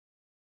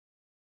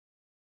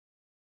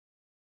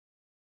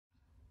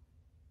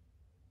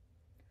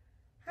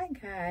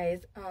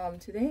guys,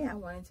 today I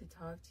wanted to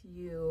talk to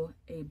you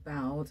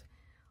about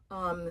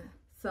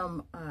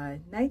some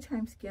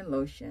nighttime skin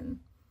lotion.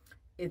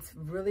 It's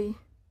really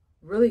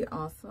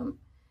awesome,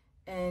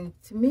 and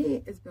to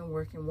me it's been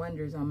working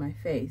wonders on my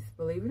face.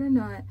 Believe it or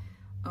not,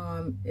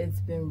 it's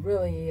been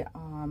really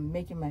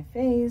making my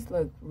face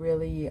look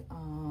really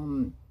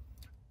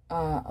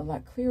a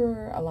lot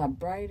clearer, a lot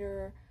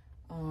brighter,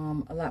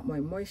 a lot more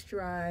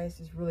moisturized.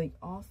 It's really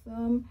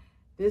awesome.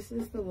 This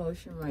is the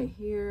lotion right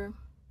here.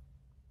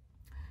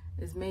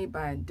 It's made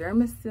by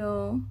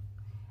Dermasil.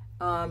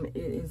 It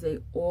is a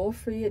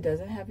oil-free. It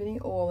doesn't have any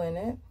oil in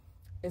it.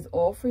 It's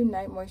oil-free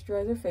night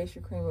moisturizer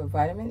facial cream with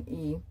vitamin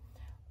E.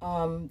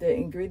 The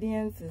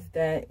ingredients is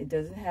that it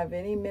doesn't have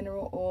any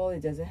mineral oil.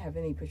 It doesn't have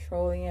any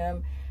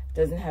petroleum. It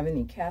doesn't have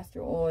any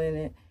castor oil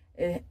in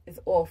it. It's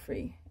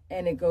oil-free,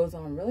 and it goes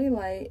on really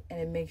light, and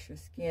it makes your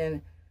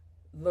skin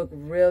look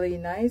really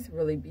nice,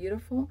 really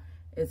beautiful.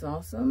 It's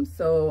awesome.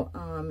 So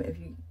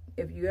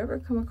if you ever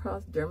come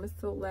across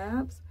Dermasil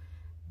Labs,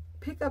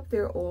 pick up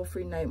their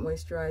oil-free night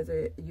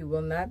moisturizer. You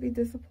will not be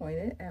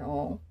disappointed at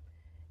all.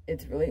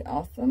 It's really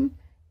awesome.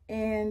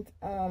 And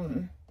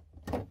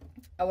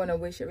I want to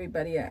wish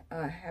everybody a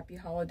happy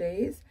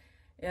holidays.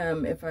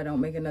 If I don't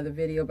make another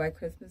video by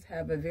Christmas,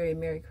 have a very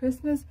Merry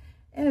Christmas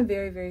and a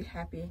very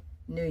happy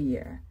New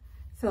Year.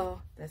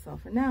 So that's all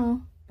for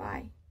now.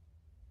 Bye.